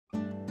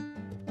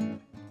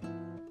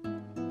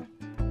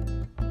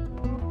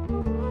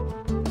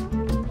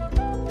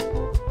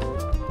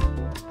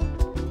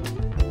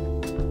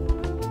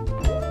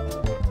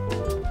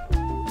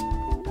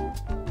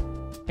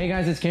Hey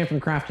guys, it's Cam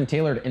from Craft and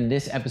Tailored. In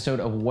this episode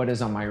of What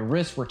Is On My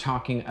Wrist, we're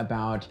talking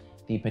about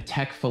the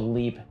Patek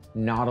Philippe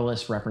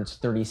Nautilus Reference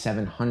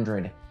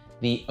 3700,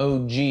 the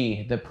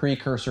OG, the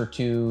precursor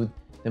to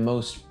the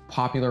most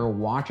popular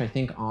watch, I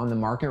think, on the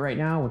market right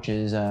now, which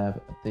is the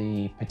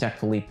Patek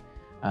Philippe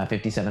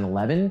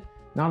 5711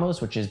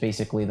 Nautilus, which is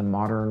basically the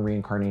modern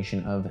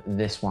reincarnation of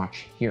this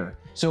watch here.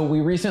 So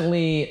we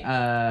recently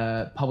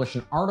published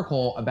an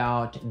article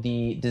about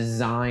the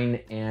design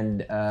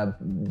and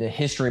the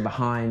history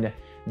behind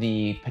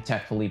the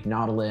Patek Philippe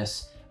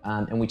Nautilus,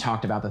 and we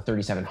talked about the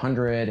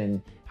 3700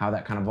 and how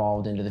that kind of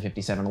evolved into the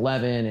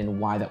 5711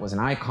 and why that was an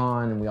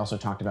icon. And we also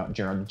talked about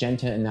Gerald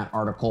Genta in that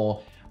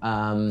article,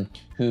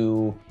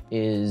 who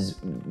is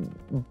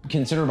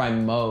considered by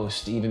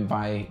most, even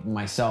by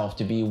myself,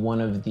 to be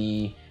one of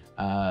the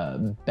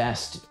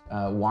best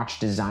watch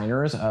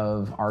designers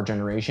of our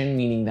generation,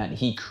 meaning that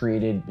he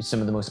created some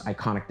of the most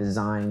iconic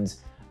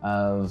designs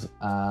of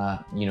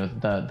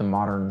the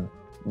modern,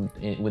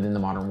 within the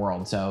modern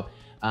world. So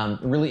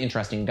really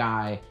interesting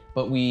guy.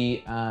 But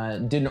we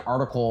did an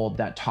article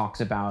that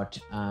talks about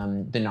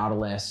the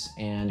Nautilus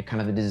and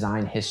kind of the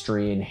design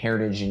history and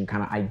heritage and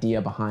kind of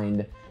idea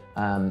behind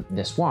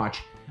this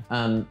watch.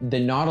 The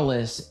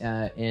Nautilus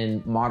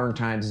in modern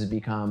times has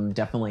become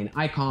definitely an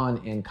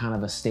icon and kind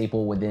of a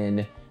staple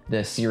within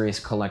the serious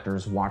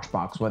collector's watch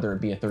box, whether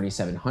it be a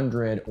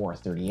 3700 or a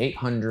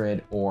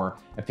 3800 or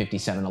a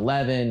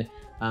 5711.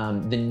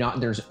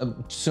 There's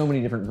so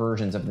many different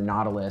versions of the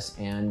Nautilus,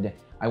 and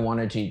I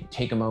wanted to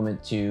take a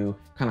moment to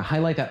kind of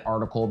highlight that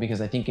article because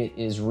I think it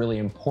is really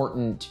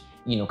important,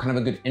 kind of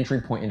a good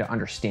entry point into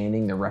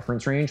understanding the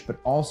reference range. But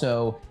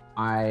also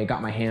I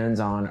got my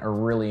hands on a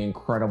really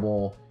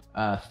incredible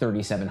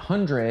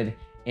 3700,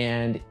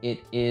 and it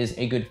is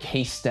a good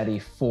case study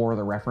for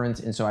the reference.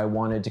 And so I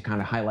wanted to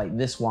kind of highlight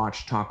this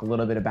watch, talk a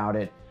little bit about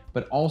it,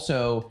 but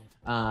also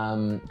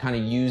kind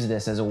of use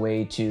this as a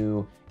way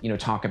to,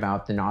 talk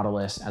about the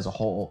Nautilus as a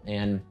whole.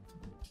 And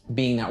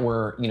being that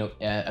we're,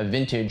 a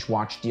vintage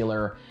watch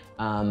dealer,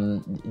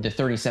 the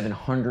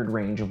 3700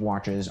 range of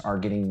watches are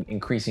getting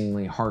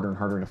increasingly harder and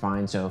harder to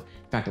find. So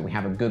the fact that we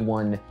have a good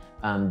one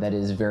that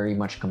is very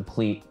much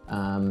complete,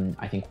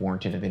 I think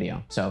warranted a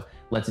video. So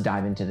let's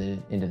dive into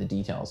the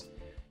details.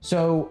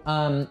 So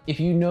if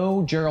you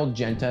know Gerald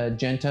Genta,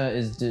 Genta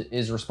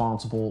is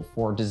responsible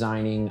for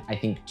designing, I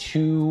think,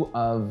 two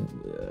of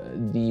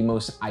the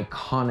most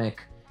iconic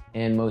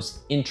and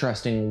most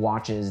interesting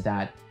watches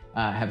that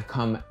have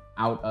come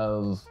out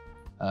of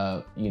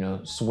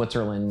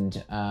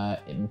Switzerland,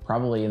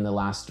 probably in the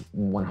last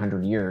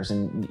 100 years.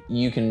 And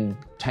you can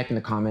type in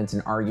the comments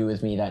and argue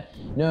with me that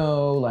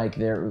no, like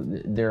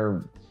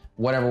they're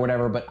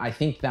whatever. But I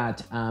think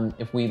that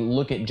if we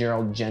look at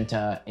Gerald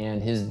Genta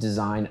and his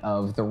design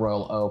of the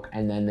Royal Oak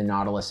and then the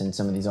Nautilus and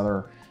some of these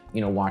other,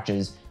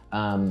 watches,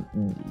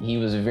 he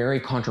was very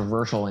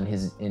controversial in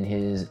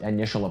his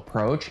initial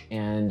approach,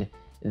 and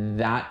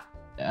that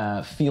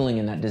feeling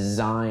and that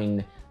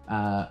design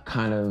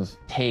kind of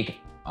take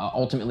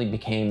ultimately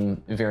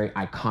became very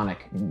iconic,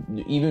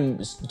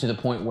 even to the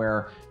point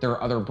where there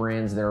are other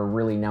brands that are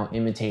really now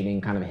imitating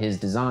kind of his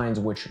designs,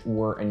 which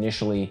were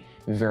initially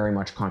very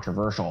much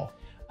controversial.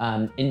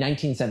 In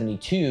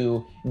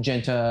 1972,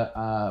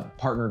 Genta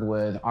partnered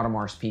with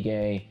Audemars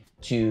Piguet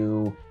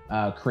to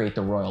create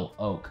the Royal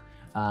Oak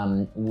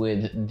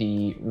with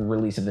the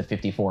release of the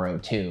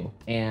 5402.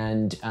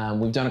 And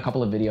we've done a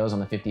couple of videos on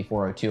the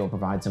 5402. I'll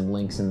provide some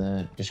links in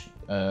the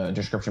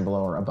description below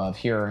or above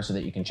here so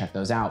that you can check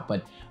those out.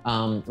 But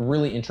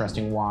really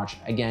interesting watch.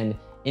 Again,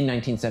 in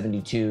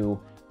 1972,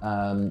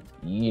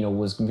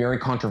 was very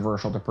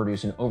controversial to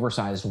produce an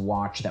oversized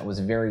watch that was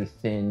very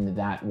thin,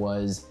 that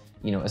was,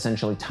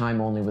 essentially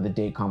time only with a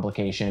date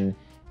complication.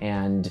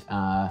 And,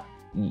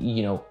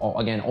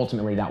 again,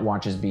 ultimately that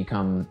watch has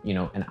become,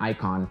 an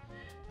icon.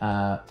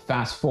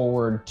 Fast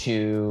forward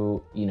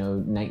to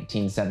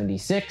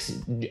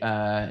 1976,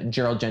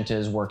 Gerald Genta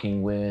is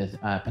working with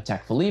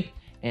Patek Philippe,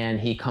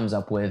 and he comes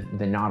up with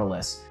the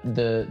Nautilus.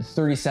 The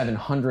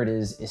 3700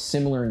 is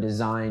similar in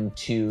design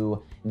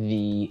to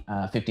the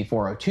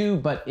 5402,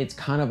 but it's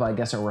kind of, I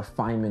guess, a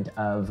refinement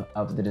of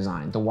the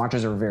design. The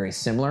watches are very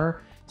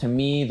similar. To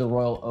me, the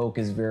Royal Oak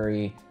is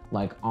very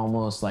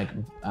almost kind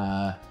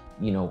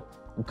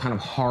of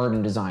hard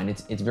in design.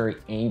 It's very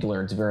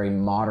angular, it's very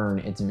modern,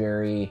 it's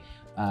very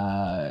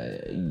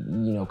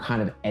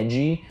kind of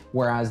edgy,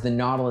 whereas the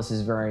Nautilus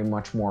is very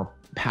much more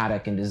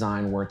Patek in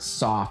design, where it's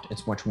soft,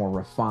 it's much more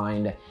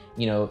refined.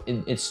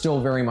 It's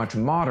still very much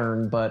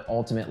modern, but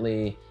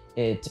ultimately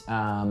it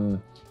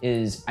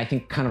is, I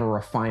think, kind of a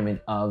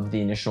refinement of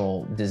the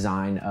initial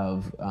design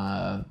of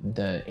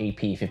the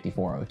AP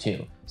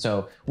 5402.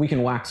 So we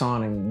can wax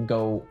on and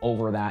go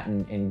over that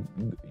in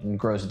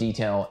gross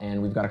detail, and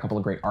we've got a couple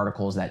of great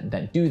articles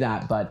that do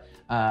that. But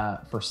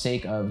for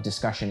sake of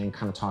discussion and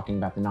kind of talking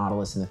about the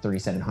Nautilus and the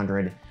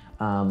 3700,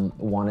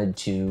 wanted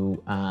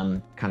to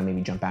kind of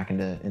maybe jump back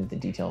into the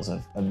details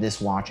of this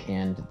watch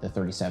and the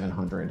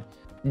 3700.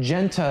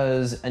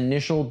 Genta's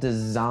initial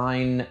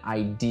design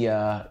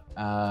idea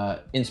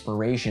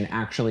inspiration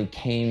actually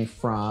came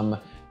from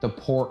the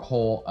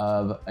porthole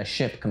of a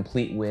ship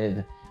complete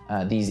with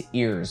these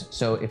ears.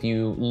 So if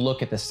you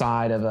look at the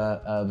side of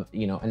a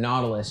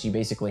Nautilus, you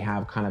basically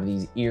have kind of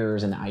these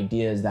ears, and the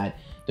idea is that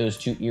those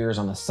two ears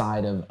on the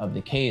side of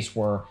the case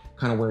were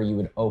kind of where you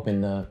would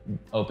open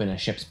a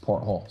ship's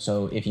porthole.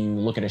 So if you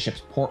look at a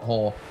ship's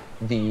porthole,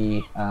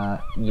 the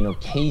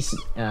case,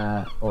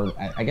 or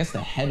I guess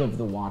the head of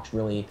the watch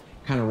really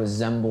kind of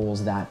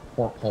resembles that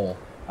porthole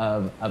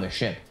of a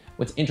ship.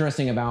 What's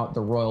interesting about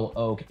the Royal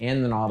Oak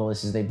and the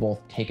Nautilus is they both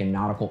take a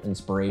nautical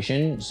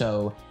inspiration.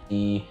 So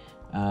the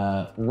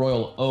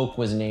Royal Oak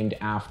was named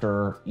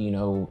after,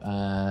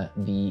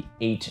 the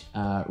 8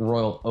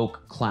 Royal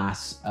Oak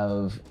class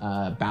of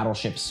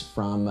battleships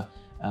from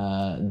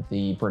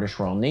the British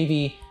Royal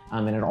Navy,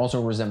 and it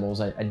also resembles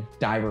a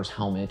diver's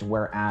helmet,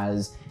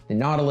 whereas the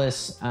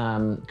Nautilus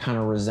kind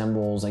of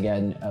resembles,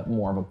 again,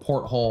 more of a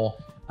porthole,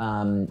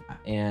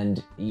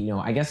 and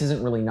I guess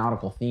isn't really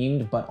nautical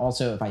themed, but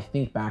also if I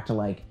think back to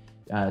like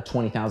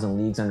 20,000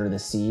 Leagues Under the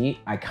Sea,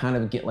 I kind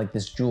of get like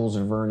this Jules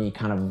Verne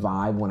kind of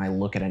vibe when I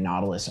look at a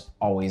Nautilus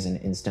always and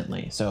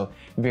instantly. So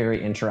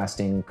very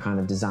interesting kind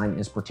of design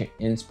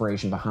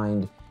inspiration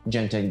behind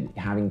Genta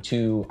having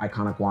 2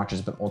 iconic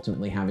watches, but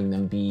ultimately having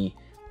them be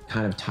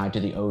kind of tied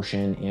to the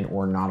ocean and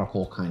or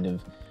nautical kind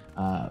of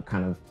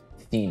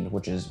themed,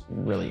 which is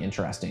really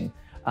interesting.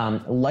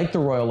 Like the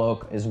Royal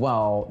Oak as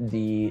well,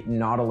 the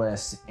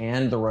Nautilus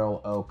and the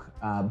Royal Oak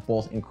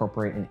both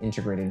incorporate an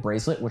integrated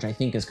bracelet, which I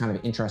think is kind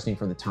of interesting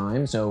for the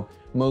time. So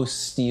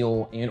most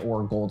steel and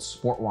or gold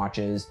sport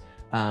watches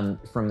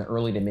from the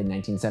early to mid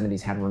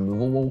 1970s had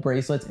removable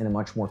bracelets and a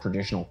much more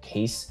traditional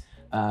case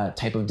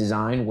type of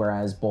design,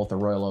 whereas both the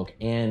Royal Oak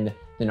and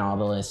the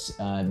Nautilus,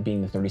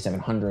 being the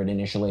 3700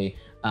 initially,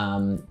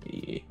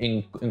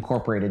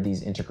 incorporated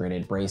these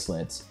integrated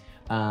bracelets.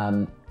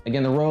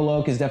 Again, the Royal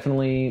Oak is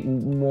definitely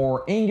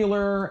more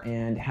angular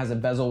and has a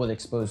bezel with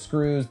exposed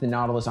screws. The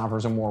Nautilus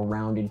offers a more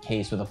rounded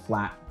case with a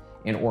flat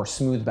and or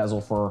smooth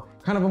bezel for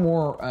kind of a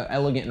more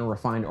elegant and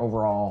refined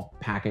overall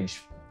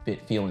package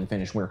fit, feel, and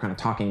finish. We were kind of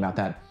talking about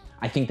that.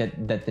 I think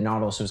that the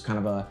Nautilus was kind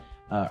of a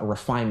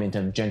refinement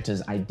of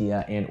Genta's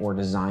idea and or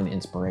design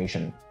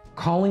inspiration.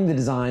 Calling the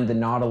design the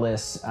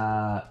Nautilus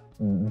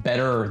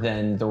better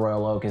than the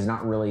Royal Oak is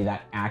not really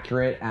that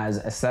accurate, as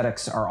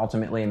aesthetics are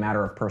ultimately a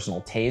matter of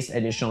personal taste.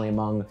 Additionally,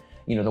 among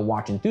the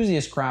watch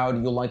enthusiast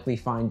crowd, you'll likely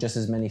find just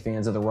as many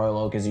fans of the Royal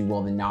Oak as you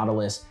will the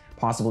Nautilus,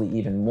 possibly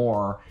even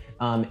more.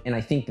 And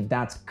I think that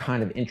that's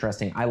kind of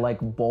interesting. I like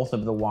both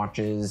of the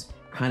watches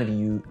kind of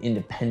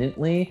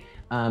independently.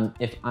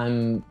 If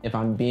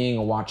I'm being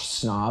a watch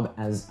snob,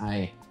 as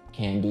I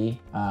can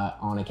be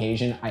on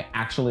occasion, I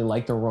actually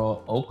like the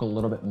Royal Oak a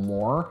little bit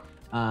more.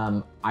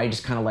 I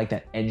just kind of like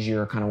that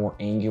edgier, kind of more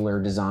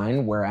angular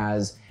design,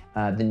 whereas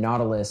the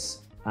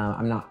Nautilus,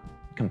 I'm not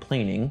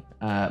complaining,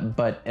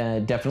 but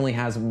definitely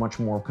has much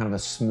more kind of a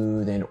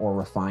smooth and or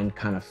refined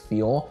kind of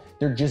feel.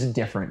 They're just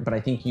different, but I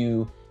think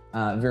you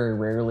very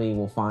rarely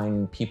will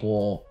find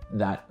people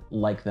that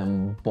like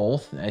them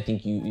both. I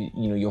think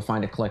you'll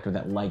find a collector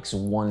that likes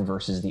one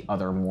versus the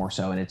other more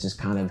so, and it's just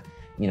kind of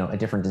a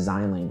different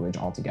design language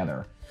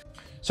altogether.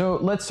 So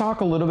let's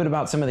talk a little bit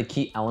about some of the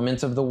key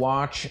elements of the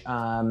watch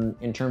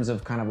in terms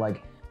of kind of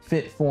like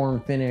fit, form,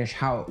 finish,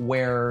 how it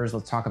wears.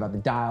 Let's talk about the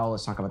dial,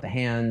 let's talk about the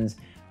hands,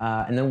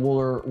 and then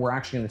we're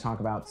actually going to talk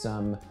about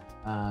some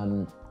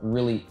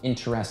really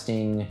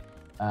interesting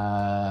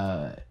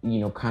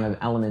kind of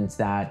elements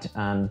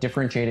that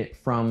differentiate it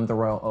from the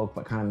Royal Oak,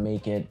 but kind of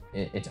make it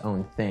its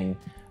own thing.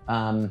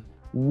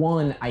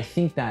 One, I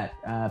think that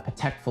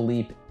Patek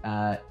Philippe,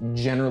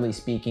 generally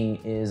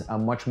speaking, is a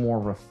much more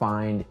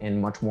refined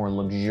and much more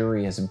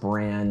luxurious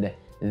brand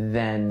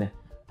than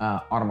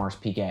Audemars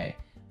Piguet.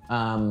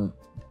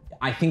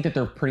 I think that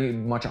they're pretty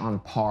much on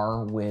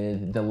par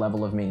with the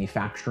level of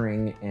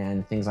manufacturing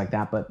and things like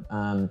that, but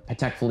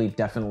Patek Philippe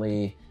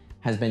definitely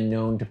has been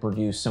known to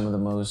produce some of the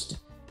most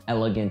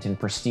elegant and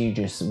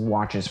prestigious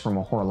watches from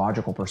a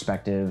horological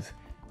perspective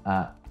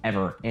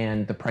ever,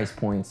 and the price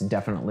points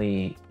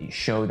definitely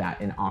show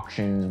that in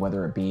auctions,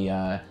 whether it be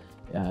a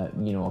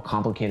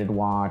complicated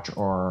watch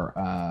or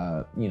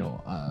a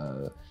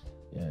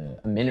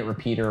minute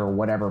repeater or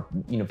whatever.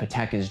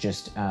 Patek is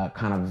just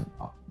kind of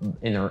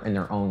in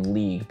their own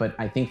league. But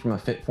I think from a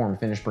fit, form,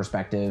 finish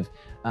perspective,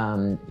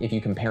 if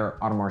you compare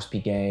Audemars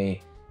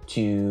Piguet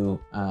to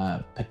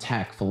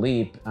Patek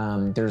Philippe,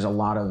 there's a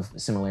lot of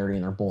similarity,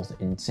 and they're both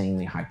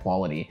insanely high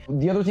quality.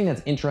 The other thing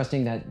that's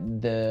interesting that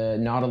the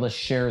Nautilus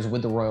shares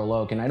with the Royal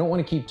Oak, and I don't want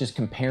to keep just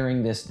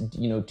comparing this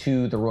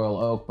to the Royal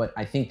Oak, but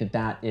I think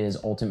that is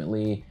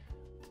ultimately,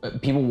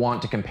 people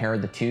want to compare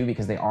the two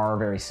because they are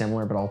very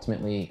similar, but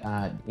ultimately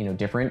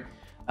different.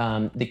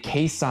 The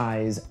case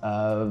size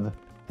of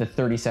the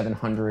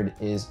 3700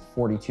 is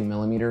 42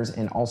 millimeters,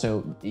 and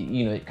also,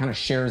 it kind of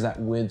shares that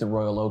with the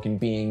Royal Oak, in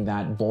being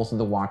that both of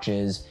the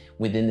watches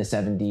within the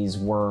 70s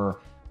were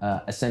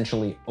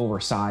essentially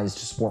oversized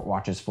sport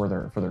watches for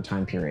their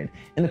time period.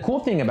 And the cool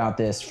thing about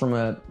this from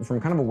kind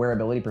of a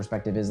wearability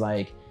perspective is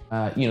like,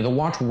 the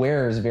watch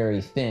wears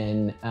very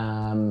thin.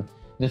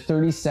 The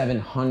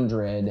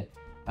 3700,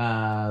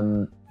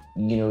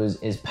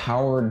 is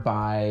powered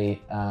by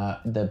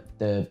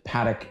the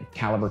Patek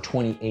caliber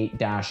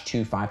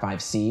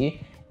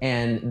 28-255C,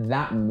 and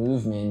that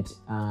movement,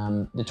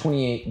 the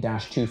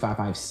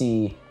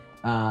 28-255C,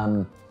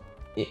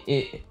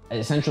 it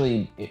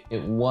essentially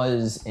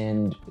was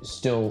and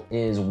still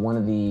is one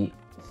of the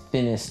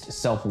thinnest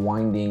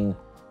self-winding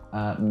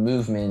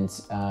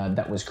movements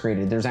that was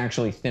created. There's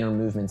actually thinner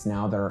movements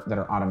now that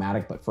are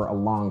automatic, but for a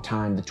long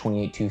time, the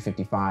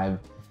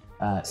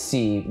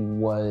 28-255C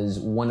was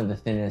one of the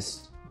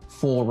thinnest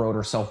full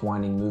rotor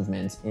self-winding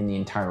movements in the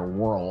entire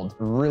world.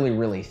 Really,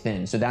 really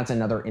thin. So that's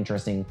another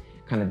interesting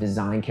kind of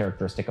design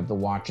characteristic of the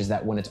watch, is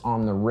that when it's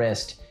on the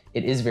wrist,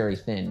 it is very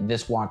thin.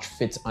 This watch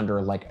fits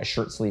under like a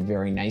shirt sleeve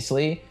very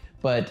nicely,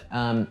 but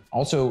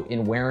also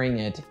in wearing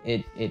it,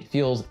 it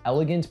feels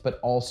elegant, but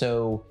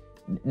also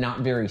not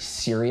very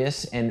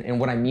serious. And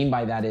what I mean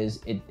by that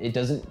is it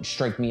doesn't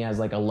strike me as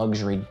like a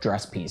luxury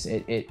dress piece.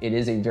 It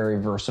is a very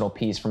versatile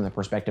piece from the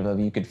perspective of,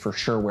 you could for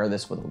sure wear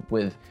this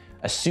with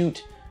a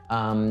suit,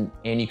 and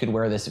you could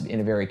wear this in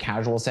a very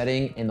casual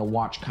setting, and the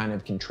watch kind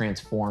of can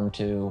transform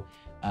to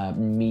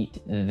meet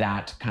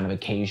that kind of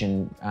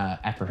occasion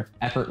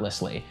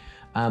effortlessly.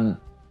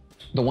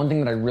 The one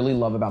thing that I really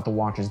love about the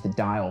watch is the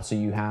dial. So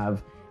you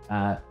have,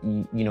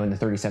 in the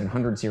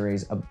 3700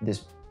 series,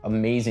 this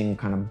amazing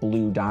kind of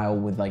blue dial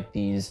with like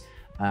these,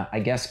 I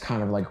guess,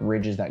 kind of like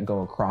ridges that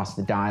go across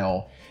the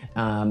dial.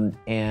 And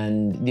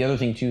the other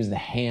thing too is the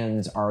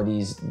hands are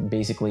these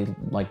basically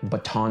like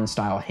baton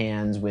style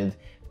hands with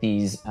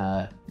these,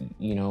 I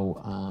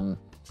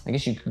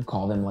guess you could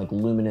call them like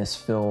luminous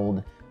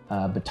filled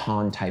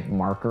baton type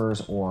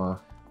markers, or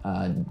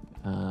what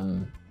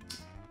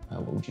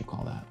would you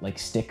call that? Like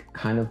stick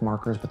kind of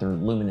markers, but they're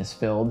luminous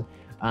filled.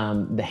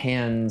 The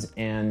hands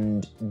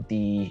and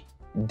the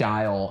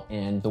dial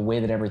and the way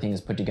that everything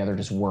is put together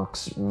just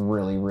works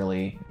really,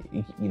 really,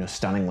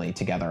 stunningly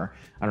together.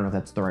 I don't know if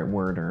that's the right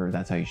word, or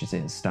that's how you should say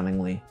it,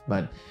 stunningly,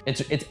 but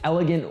it's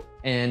elegant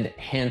and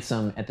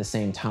handsome at the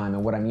same time.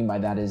 And what I mean by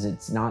that is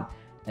it's not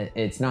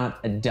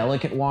a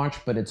delicate watch,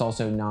 but it's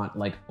also not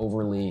like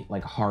overly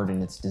like hard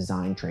in its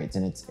design traits,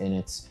 and it's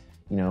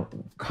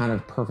kind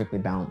of perfectly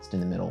balanced in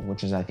the middle,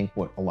 which is, I think,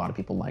 what a lot of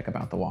people like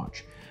about the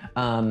watch.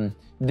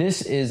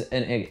 This is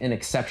an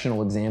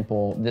exceptional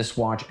example. This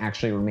watch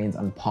actually remains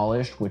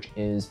unpolished, which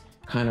is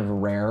kind of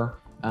rare.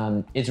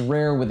 It's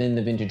rare within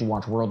the vintage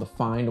watch world to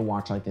find a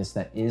watch like this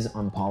that is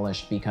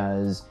unpolished,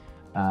 because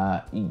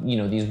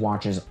these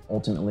watches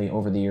ultimately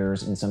over the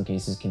years in some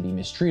cases can be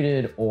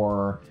mistreated,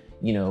 or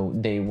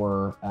they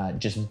were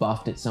just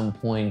buffed at some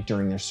point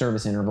during their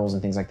service intervals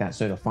and things like that.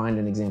 So to find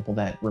an example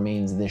that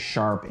remains this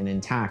sharp and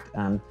intact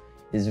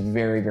is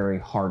very, very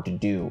hard to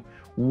do.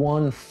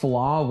 One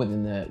flaw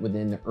within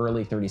the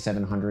early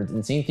 3700s,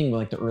 and same thing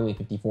with like the early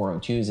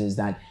 5402s, is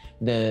that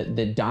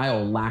the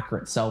dial lacquer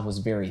itself was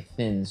very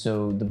thin.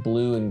 So the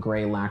blue and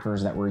gray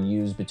lacquers that were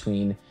used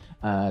between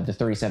the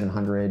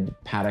 3700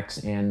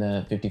 Pateks and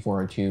the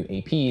 5402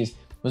 APs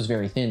was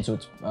very thin, so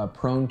it's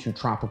prone to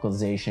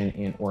tropicalization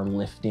and or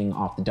lifting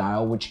off the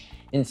dial, which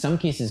in some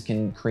cases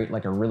can create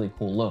like a really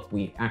cool look.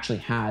 We actually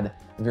had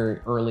a very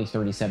early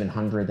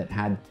 3700 that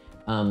had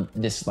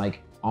this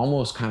like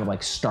almost kind of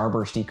like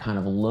starbursty kind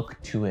of look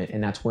to it,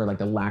 and that's where like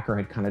the lacquer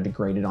had kind of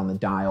degraded on the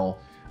dial.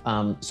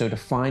 So to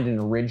find an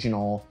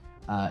original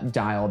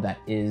dial that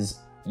is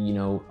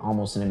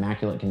almost in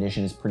immaculate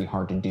condition is pretty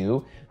hard to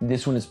do.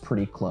 This one is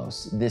pretty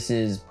close. This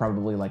is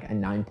probably like a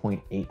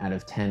 9.8 out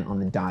of 10 on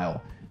the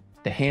dial.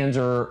 The hands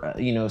are,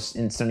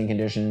 in stunning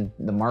condition.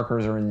 The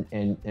markers are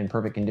in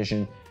perfect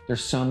condition.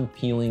 There's some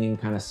peeling and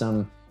kind of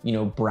some,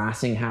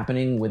 brassing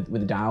happening with the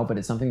dial, but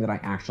it's something that I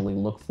actually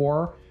look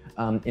for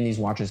in these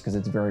watches, because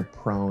it's very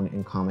prone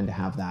and common to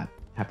have that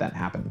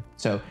happen.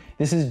 So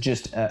this is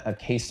just a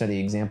case study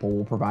example.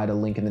 We'll provide a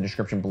link in the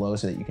description below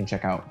so that you can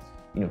check out,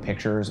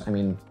 pictures. I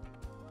mean,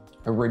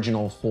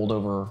 original fold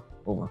over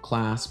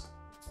clasp,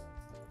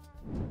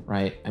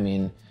 right? I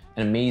mean,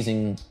 an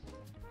amazing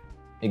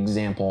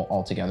example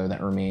altogether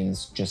that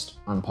remains just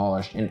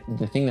unpolished. And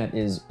the thing that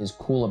is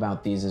cool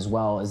about these as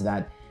well is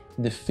that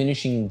the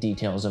finishing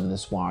details of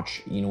this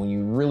watch, when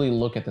you really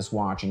look at this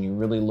watch and you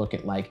really look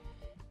at like,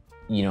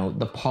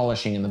 the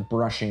polishing and the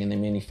brushing and the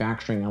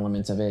manufacturing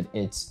elements of it,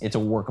 it's a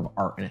work of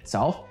art in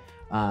itself.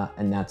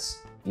 And that's,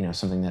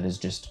 something that is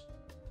just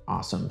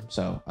awesome.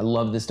 So I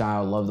love this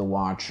dial, I love the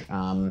watch.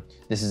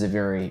 This is a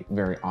very,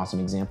 very awesome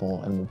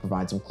example, and we'll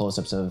provide some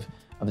close-ups of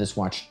this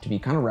watch to be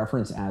kind of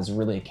referenced as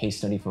really a case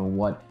study for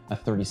what a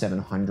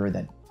 3700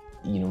 that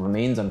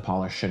remains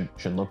unpolished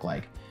should look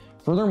like.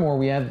 Furthermore,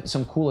 we have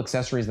some cool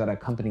accessories that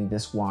accompany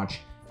this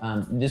watch.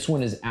 This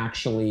one is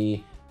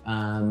actually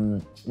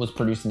was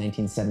produced in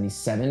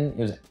 1977. It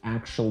was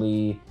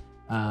actually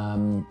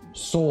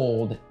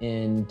sold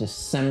on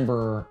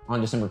December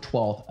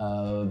 12th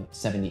of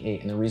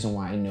 78. And the reason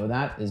why I know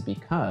that is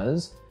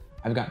because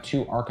I've got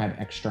 2 archive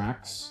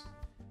extracts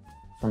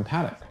from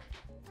Patek.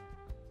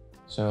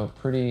 So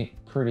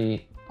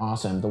pretty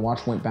awesome. The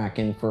watch went back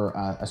in for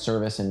a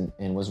service and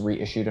was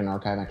reissued an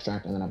archive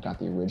extract, and then I've got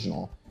the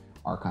original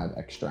archive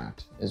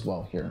extract as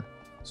well here.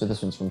 So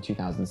this one's from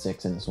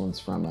 2006 and this one's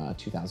from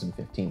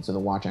 2015. So the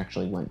watch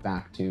actually went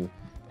back to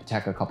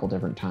Patek a couple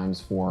different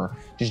times for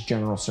just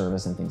general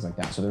service and things like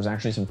that. So there's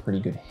actually some pretty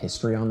good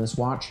history on this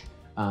watch,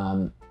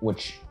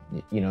 which,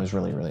 you know, is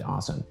really, really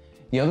awesome.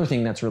 The other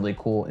thing that's really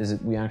cool is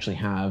that we actually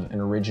have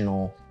an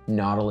original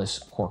Nautilus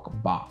cork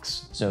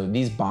box. So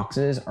these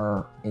boxes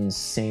are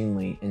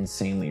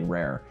insanely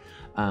rare.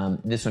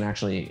 This one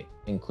actually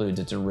includes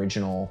its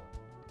original,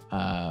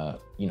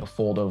 you know,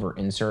 fold over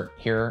insert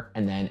here.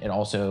 And then it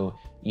also,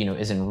 you know,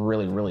 is in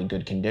really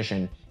good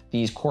condition.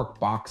 These cork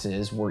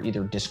boxes were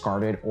either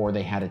discarded or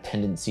they had a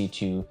tendency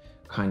to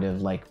kind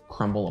of like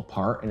crumble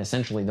apart. And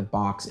essentially the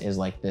box is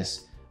like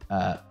this,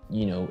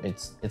 you know,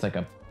 it's like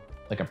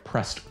a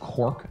pressed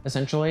cork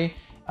essentially.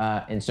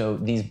 And so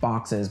these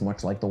boxes,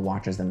 much like the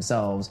watches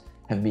themselves,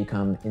 have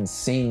become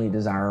insanely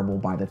desirable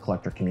by the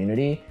collector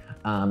community.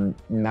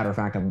 Matter of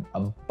fact, a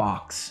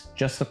box,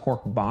 just the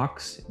cork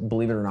box,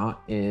 believe it or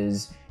not,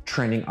 is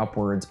trending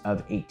upwards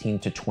of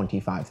 $18,000 to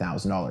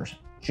 $25,000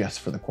 just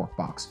for the cork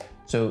box.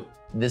 So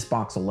this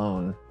box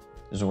alone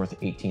is worth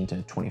 $18,000 to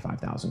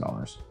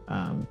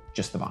 $25,000,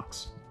 just the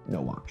box,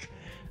 no watch.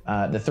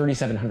 The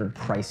 3,700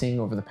 pricing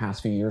over the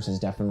past few years has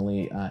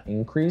definitely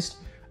increased.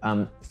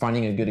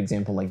 Finding a good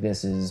example like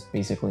this is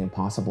basically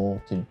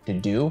impossible to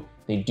do.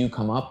 They do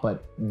come up,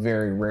 but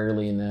very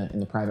rarely in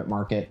the private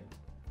market.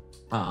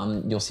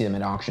 You'll see them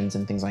at auctions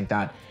and things like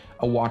that.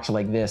 A watch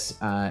like this,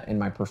 in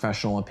my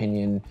professional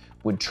opinion,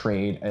 would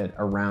trade at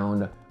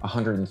around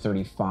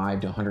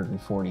 135 to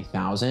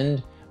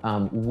 140,000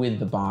 with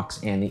the box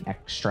and the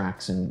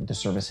extracts and the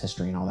service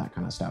history and all that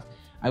kind of stuff.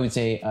 I would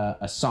say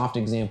a soft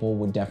example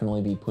would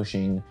definitely be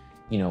pushing,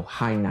 you know,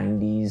 high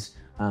 90s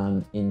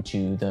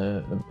into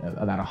the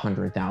about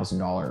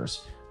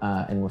 $100,000.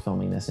 And we're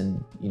filming this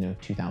in, you know,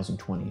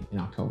 2020, in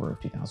October of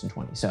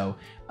 2020. So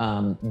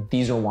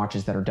these are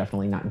watches that are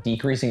definitely not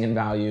decreasing in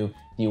value.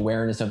 The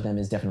awareness of them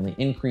is definitely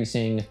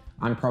increasing.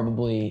 I'm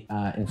probably,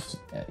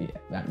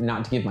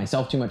 not to give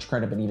myself too much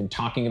credit, but even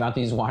talking about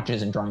these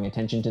watches and drawing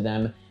attention to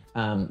them,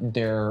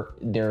 they're,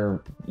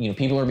 you know,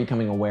 people are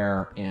becoming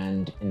aware,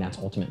 and that's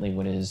ultimately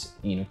what is,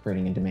 you know,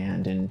 creating a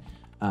demand and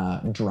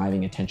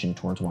driving attention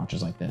towards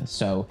watches like this.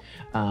 So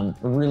a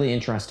really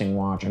interesting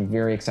watch. I'm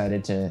very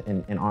excited to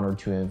and honored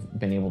to have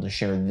been able to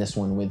share this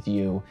one with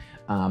you,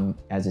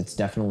 as it's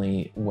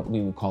definitely what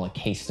we would call a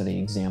case study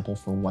example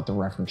for what the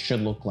reference should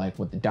look like,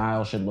 what the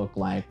dial should look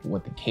like,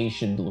 what the case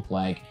should look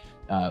like.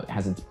 It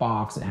has its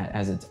box, it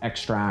has its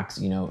extracts,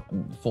 you know,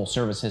 full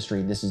service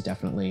history. This is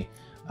definitely,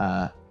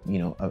 you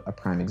know, a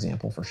prime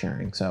example for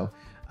sharing. So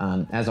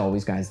as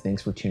always, guys,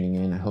 thanks for tuning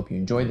in. I hope you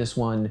enjoyed this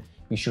one.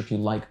 Be sure to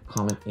like,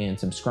 comment, and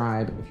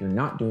subscribe. If you're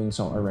not doing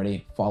so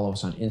already, follow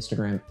us on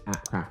Instagram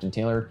at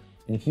 @CraftedTailored.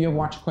 And if you have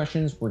watch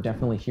questions, we're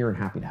definitely here and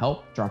happy to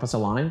help. Drop us a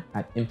line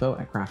at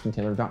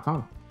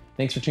info@craftedtailored.com.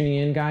 Thanks for tuning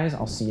in, guys.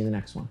 I'll see you in the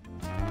next one.